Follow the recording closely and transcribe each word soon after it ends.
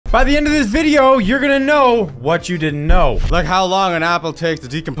By the end of this video, you're gonna know what you didn't know. Like how long an apple takes to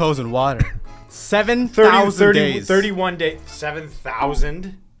decompose in water. 7,000 days. 31 days.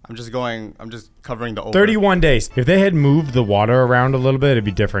 7,000? I'm just covering the over. 31 days. If they had moved the water around a little bit, it'd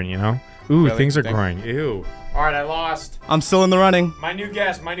be different, you know? Ooh, really? Things are growing. Ew. All right, I lost. I'm still in the running. My new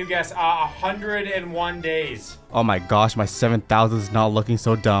guess, 101 days. Oh my gosh, my 7,000 is not looking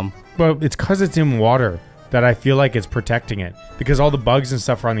so dumb. But it's because it's in water that I feel like it's protecting it. Because all the bugs and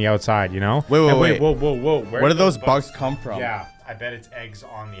stuff are on the outside, you know? Wait. Whoa. Where do those bugs come from? Yeah, I bet it's eggs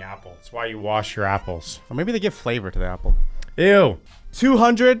on the apple. That's why you wash your apples. Or maybe they give flavor to the apple. Ew.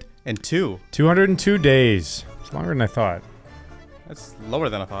 202. 202 days. It's longer than I thought. That's lower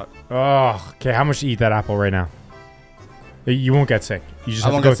than I thought. Oh, okay. How much to eat that apple right now? You won't get sick. You just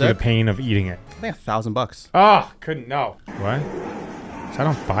have to go through the pain of eating it. I think $1,000. Oh, couldn't know. What? Is that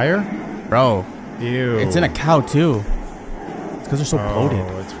on fire? Bro. Ew. It's in a cow too. It's because they're so bloated.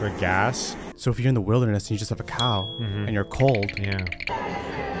 Oh, it's for gas? So if you're in the wilderness and you just have a cow and you're cold. Yeah.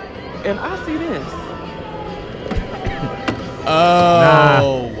 And I see this.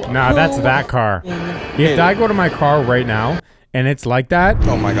 Oh. Nah, that's that car. If I go to my car right now and it's like that.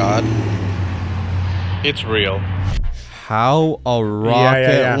 Oh my god. It's real. How a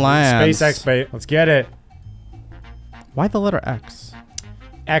rocket lands. SpaceX, babe. Let's get it. Why the letter X?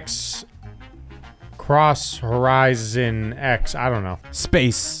 X. Cross Horizon X. I don't know.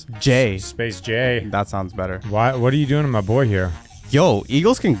 Space J. Space J. That sounds better. Why? What are you doing to my boy here? Yo,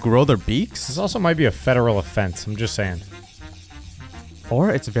 eagles can grow their beaks? This also might be a federal offense. I'm just saying. Or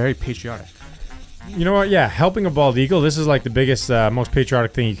it's very patriotic. You know what? Yeah, helping a bald eagle. This is like the biggest, most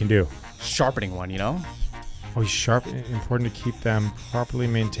patriotic thing you can do. Sharpening one, you know? Oh, he's sharp. Important to keep them properly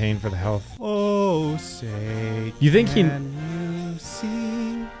maintained for the health. Oh, say. You think he? You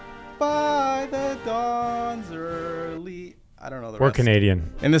see by the dawn's early. I don't know the We're rest.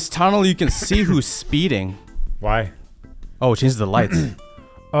 Canadian. In this tunnel, you can see who's speeding. Why? Oh, it changes the lights.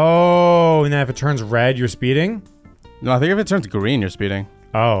 Oh, and then if it turns red, you're speeding? No, I think if it turns green, you're speeding.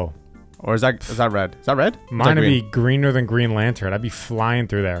 Oh. Or is that red? Is that red? Mine would be greener than Green Lantern. I'd be flying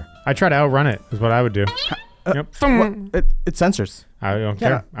through there. I'd try to outrun it, is what I would do. Yep. It censors. I don't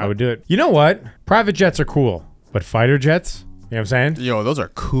care. I would do it. You know what? Private jets are cool, but fighter jets, you know what I'm saying? Yo, those are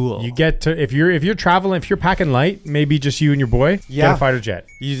cool. You get to, if you're traveling, if you're packing light, maybe just you and your boy, get a fighter jet.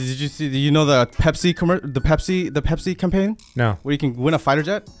 Did you see? You know the Pepsi the Pepsi campaign? No. Where you can win a fighter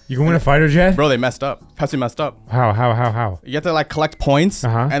jet? You can win a fighter jet? Bro, they messed up. Pepsi messed up. How? You have to like collect points,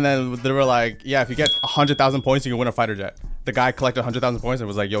 Uh-huh. and then they were like, yeah, if you get 100,000 points, you can win a fighter jet. The guy collected 100,000 points and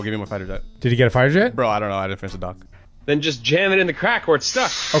was like, yo, give me my fighter jet. Did he get a fighter jet? Bro, I don't know. I didn't finish the doc. Then just jam it in the crack where it's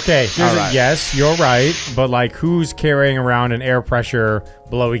stuck. Okay, here's Alright. yes, you're right, but like who's carrying around an air pressure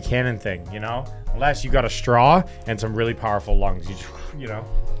blowy cannon thing, you know? Unless you got a straw and some really powerful lungs, you know?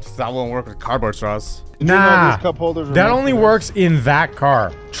 That won't work with cardboard straws. Nah, these cup holders are that meant only for works in that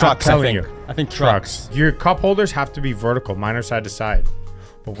car. Trucks, I'm I telling think. you. I think trucks. Your cup holders have to be vertical. Mine are side to side.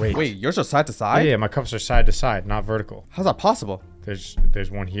 But wait. Wait, yours are side to side? Yeah, my cups are side to side, not vertical. How's that possible? There's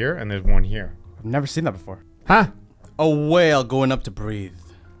one here and there's one here. I've never seen that before. Huh? A whale going up to breathe.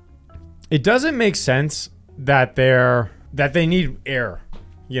 It doesn't make sense that they need air,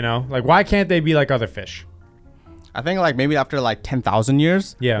 you know? Like why can't they be like other fish? I think like maybe after like 10,000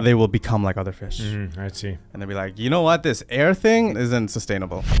 years, Yeah. they will become like other fish. I see. And they'll be like, you know what? This air thing isn't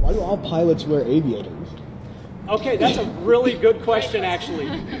sustainable. Why do all pilots wear aviators? Okay, that's a really good question, actually.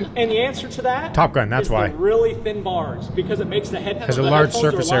 And the answer to that Top Gun, that's is why. the really thin bars, because it makes the headphones. Has a the large headphones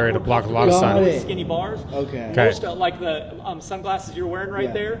are surface lot area to more block a lot of comfortable sun. with really skinny bars. Okay. Okay. Most like the sunglasses you're wearing right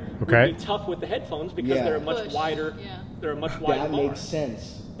Yeah. there Okay. would be tough with the headphones because Yeah. they're a much Push. wider. Yeah. They're a much wider That bar. makes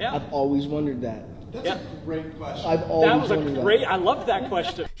sense. Yeah. I've always wondered that. Yeah. Great question. I've always That was a wondered great. I loved that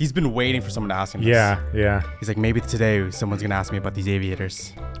question. He's been waiting for someone to ask him this. Yeah. He's like, maybe today someone's gonna ask me about these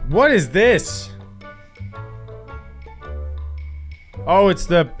aviators. What is this? Oh, it's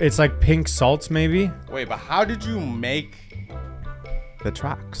like pink salts maybe? Wait, but how did you make the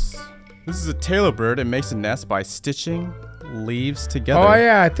tracks? This is a tailor bird. It makes a nest by stitching leaves together. Oh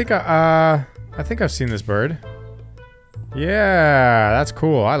yeah, I think I've seen this bird. Yeah, that's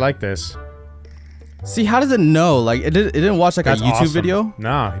cool. I like this. See, how does it know? Like, it didn't watch like That's a YouTube awesome. video?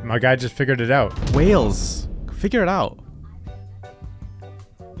 Nah, my guy just figured it out. Whales. Figure it out.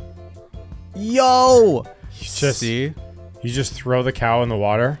 Yo! Just See? You just throw the cow in the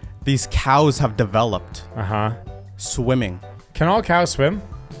water. These cows have developed Uh-huh. swimming. Can all cows swim?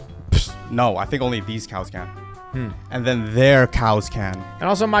 No, I think only these cows can. And then their cows can. And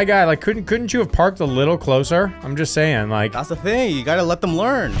also my guy, like couldn't you have parked a little closer? I'm just saying, like That's the thing. You gotta let them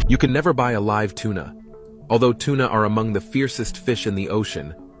learn. You can never buy a live tuna. Although tuna are among the fiercest fish in the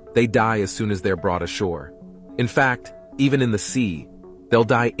ocean, They die as soon as they're brought ashore. In fact, even in the sea, they'll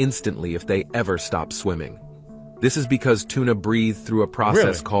die instantly if they ever stop swimming. This is because tuna breathe through a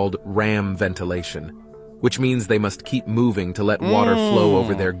process called ram ventilation, which means they must keep moving to let water flow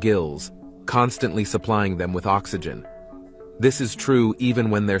over their gills, constantly supplying them with oxygen. This is true even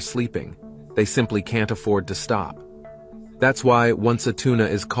when they're sleeping. They simply can't afford to stop. That's why once a tuna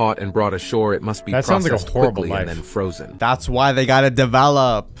is caught and brought ashore, it must be processed quickly and then frozen. That's why they gotta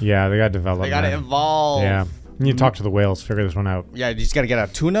develop. Yeah, they gotta develop. They gotta evolve. Yeah. You need to talk to the whales, figure this one out. Yeah, you just gotta get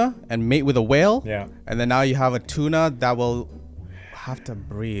a tuna and mate with a whale. Yeah. And then now you have a tuna that will have to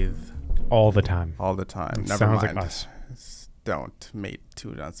breathe. All the time. All the time. Never Sounds mind. like us. Don't mate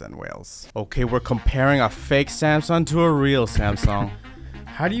tunas and whales. Okay, we're comparing a fake Samsung to a real Samsung.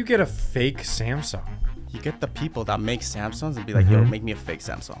 How do you get a fake Samsung? You get the people that make Samsungs and be like, yo, make me a fake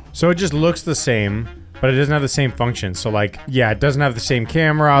Samsung. So it just looks the same, but it doesn't have the same function. So like, yeah, it doesn't have the same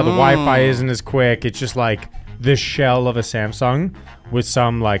camera. The Wi-Fi isn't as quick. It's just like the shell of a Samsung with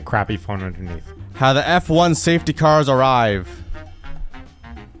some like crappy phone underneath. How the F1 safety cars arrive.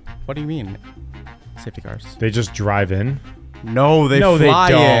 What do you mean? Safety cars? They just drive in. No, they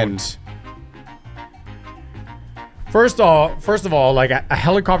fly in. First of all, like a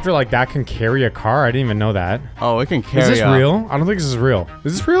helicopter like that can carry a car. I didn't even know that. Oh, it can carry. Is this real? I don't think this is real.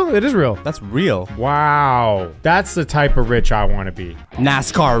 Is this real? It is real. That's real. Wow. That's the type of rich I want to be.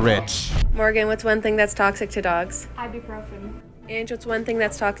 NASCAR rich. Morgan, what's one thing that's toxic to dogs? Ibuprofen. Ange, what's one thing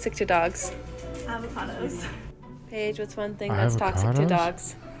that's toxic to dogs? Avocados. Paige, what's one thing that's toxic to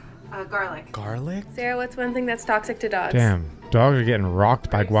dogs? Garlic. Garlic? Sarah, what's one thing that's toxic to dogs? Damn. Dogs are getting rocked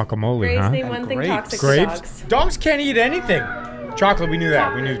by guacamole, Grace, huh? name one thing toxic to Grapes? dogs. Dogs can't eat anything. Chocolate, we knew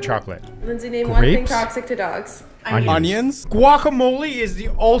that. We knew chocolate. Lindsay, name one thing Grapes? toxic to dogs. Onions? Guacamole is the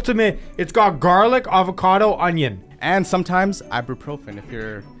ultimate. It's got garlic, avocado, onion. And sometimes ibuprofen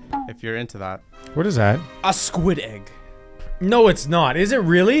if you're into that. What is that? A squid egg. No, it's not. Is it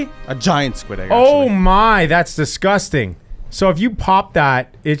really? A giant squid egg, Oh actually. my, that's disgusting. So if you pop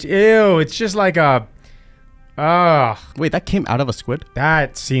that, it's ew. It's just like a. Wait, that came out of a squid?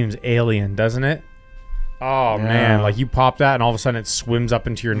 That seems alien, doesn't it? Oh man, like you pop that and all of a sudden it swims up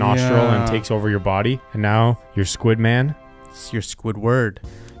into your nostril and takes over your body. And now you're Squid Man. It's your Squidward.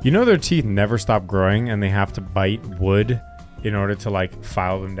 You know their teeth never stop growing and they have to bite wood in order to like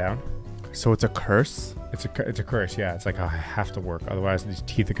file them down? So it's a curse? It's a curse, yeah. It's like, oh, I have to work. Otherwise these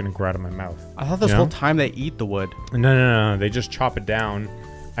teeth are going to grow out of my mouth. I thought this whole time they eat the wood. No. They just chop it down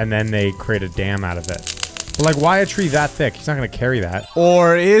and then they create a dam out of it. But like, why a tree that thick? He's not going to carry that.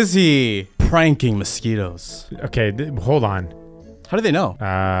 Or is he pranking mosquitoes? Okay, hold on. How do they know?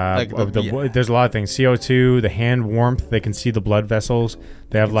 There's a lot of things. CO2, the hand warmth. They can see the blood vessels.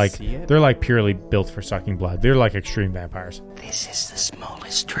 They have like, they're like purely built for sucking blood. They're like extreme vampires. This is the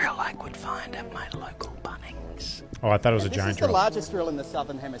smallest drill I could find at my local Bunnings. Oh, I thought it was a giant drill. the largest drill in the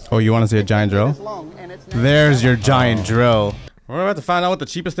southern hemisphere. Oh, you want to see a giant drill? There's your giant drill. We're about to find out what the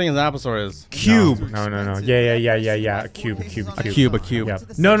cheapest thing in the Apple Store is. Cube. No. Yeah. A cube. A cube.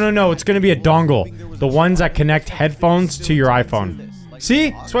 Yep. No. It's gonna be a dongle. The ones that connect headphones to your iPhone. See?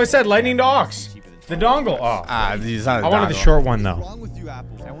 That's what I said. Lightning to aux. The dongle. Oh. These are I wanted the short one though.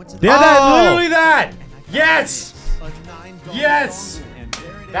 Yeah, literally that. Yes. Yes.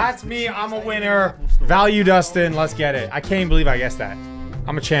 That's me. I'm a winner. Value Dustin. Let's get it. I can't even believe I guessed that.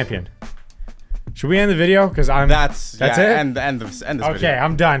 I'm a champion. Should we end the video? Because that's it. End this video. Okay,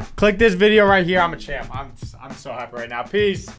 I'm done. Click this video right here. I'm a champ. I'm so happy right now. Peace.